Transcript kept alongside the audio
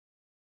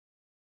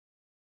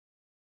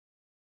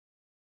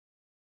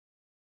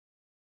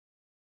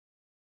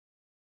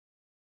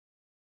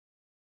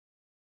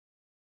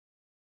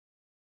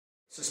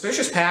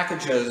Suspicious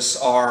packages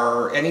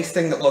are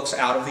anything that looks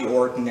out of the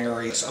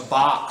ordinary. It's a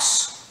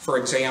box, for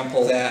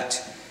example, that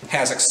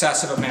has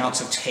excessive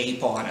amounts of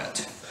tape on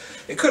it.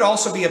 It could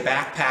also be a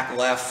backpack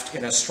left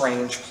in a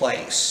strange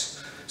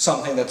place,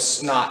 something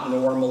that's not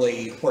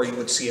normally where you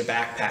would see a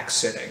backpack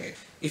sitting.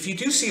 If you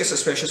do see a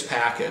suspicious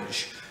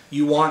package,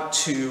 you want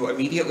to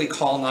immediately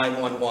call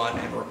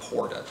 911 and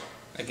report it.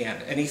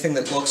 Again, anything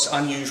that looks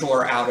unusual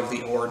or out of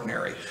the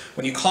ordinary.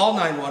 When you call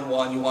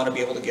 911, you want to be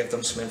able to give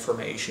them some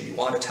information. You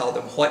want to tell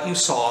them what you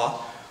saw,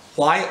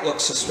 why it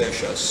looks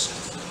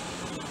suspicious,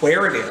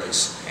 where it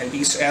is, and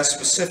be as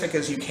specific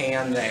as you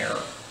can there.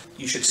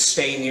 You should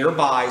stay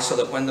nearby so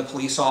that when the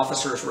police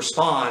officers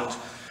respond,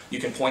 you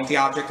can point the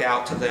object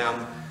out to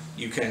them,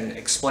 you can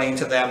explain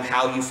to them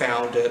how you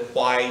found it,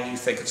 why you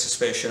think it's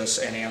suspicious,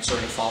 and answer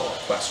any follow-up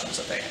questions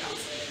that they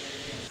have.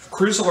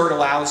 CruzAlert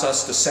allows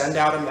us to send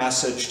out a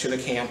message to the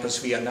campus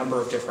via a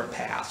number of different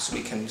paths.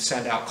 We can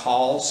send out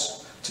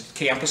calls to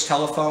campus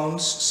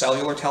telephones,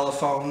 cellular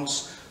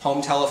telephones,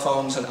 home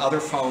telephones, and other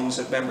phones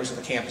that members of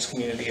the campus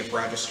community have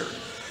registered.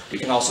 We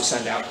can also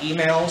send out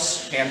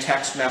emails and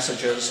text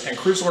messages, and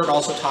CruzAlert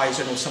also ties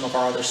in with some of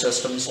our other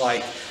systems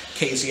like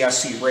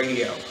KZSC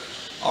radio,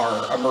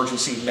 our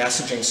emergency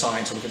messaging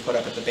signs that we can put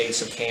up at the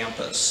base of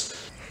campus.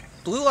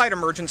 Blue light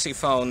emergency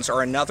phones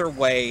are another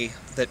way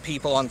that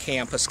people on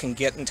campus can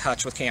get in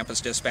touch with campus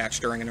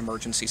dispatch during an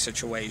emergency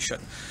situation.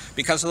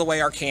 Because of the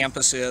way our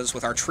campus is,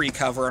 with our tree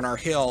cover and our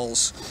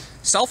hills,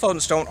 cell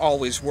phones don't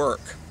always work.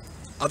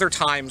 Other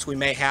times we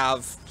may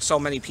have so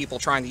many people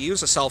trying to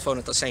use a cell phone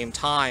at the same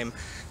time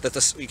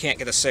that you can't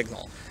get a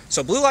signal.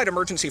 So blue light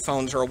emergency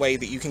phones are a way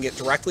that you can get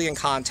directly in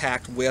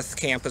contact with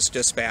campus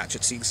dispatch.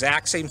 It's the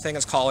exact same thing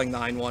as calling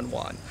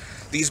 911.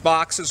 These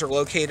boxes are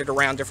located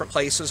around different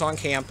places on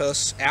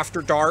campus.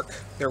 After dark,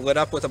 they're lit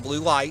up with a blue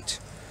light.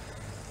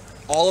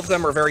 All of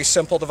them are very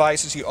simple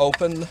devices. You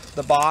open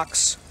the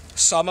box.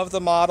 Some of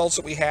the models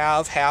that we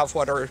have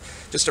what are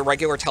just a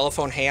regular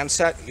telephone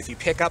handset. If you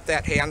pick up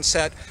that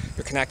handset,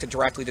 you're connected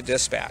directly to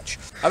dispatch.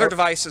 Other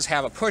devices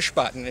have a push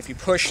button. If you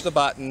push the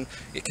button,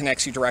 it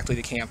connects you directly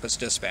to campus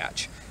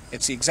dispatch.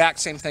 It's the exact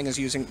same thing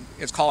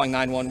as calling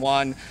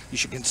 911. You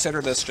should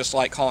consider this just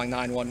like calling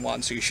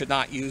 911, so you should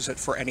not use it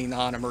for any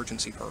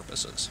non-emergency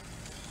purposes.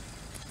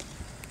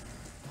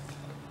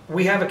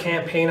 We have a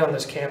campaign on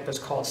this campus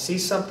called See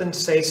Something,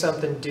 Say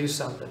Something, Do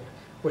Something,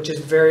 which is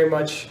very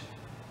much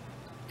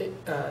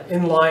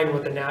in line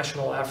with the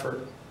national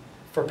effort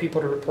for people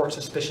to report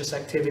suspicious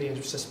activity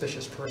and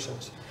suspicious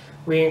persons.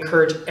 We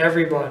encourage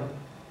everyone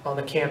on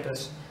the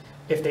campus,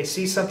 if they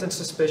see something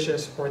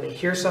suspicious or they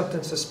hear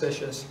something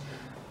suspicious,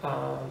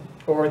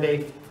 or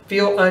they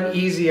feel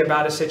uneasy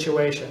about a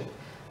situation,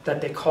 that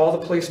they call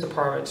the police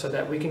department so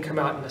that we can come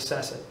out and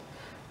assess it.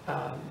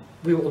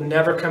 We will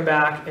never come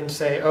back and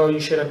say, oh, you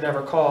should have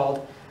never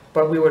called,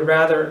 but we would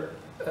rather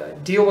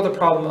deal with the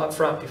problem up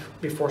front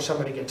before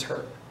somebody gets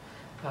hurt.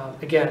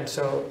 Again,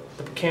 so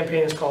the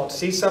campaign is called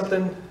See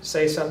Something,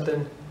 Say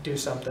Something, Do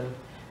Something,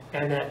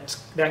 and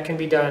that can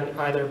be done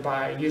either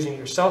by using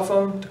your cell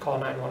phone to call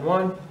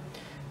 911.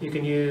 You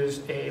can use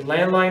a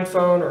landline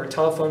phone or a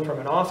telephone from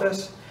an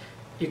office.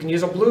 You can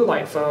use a blue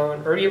light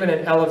phone or even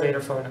an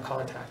elevator phone to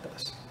contact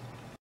us.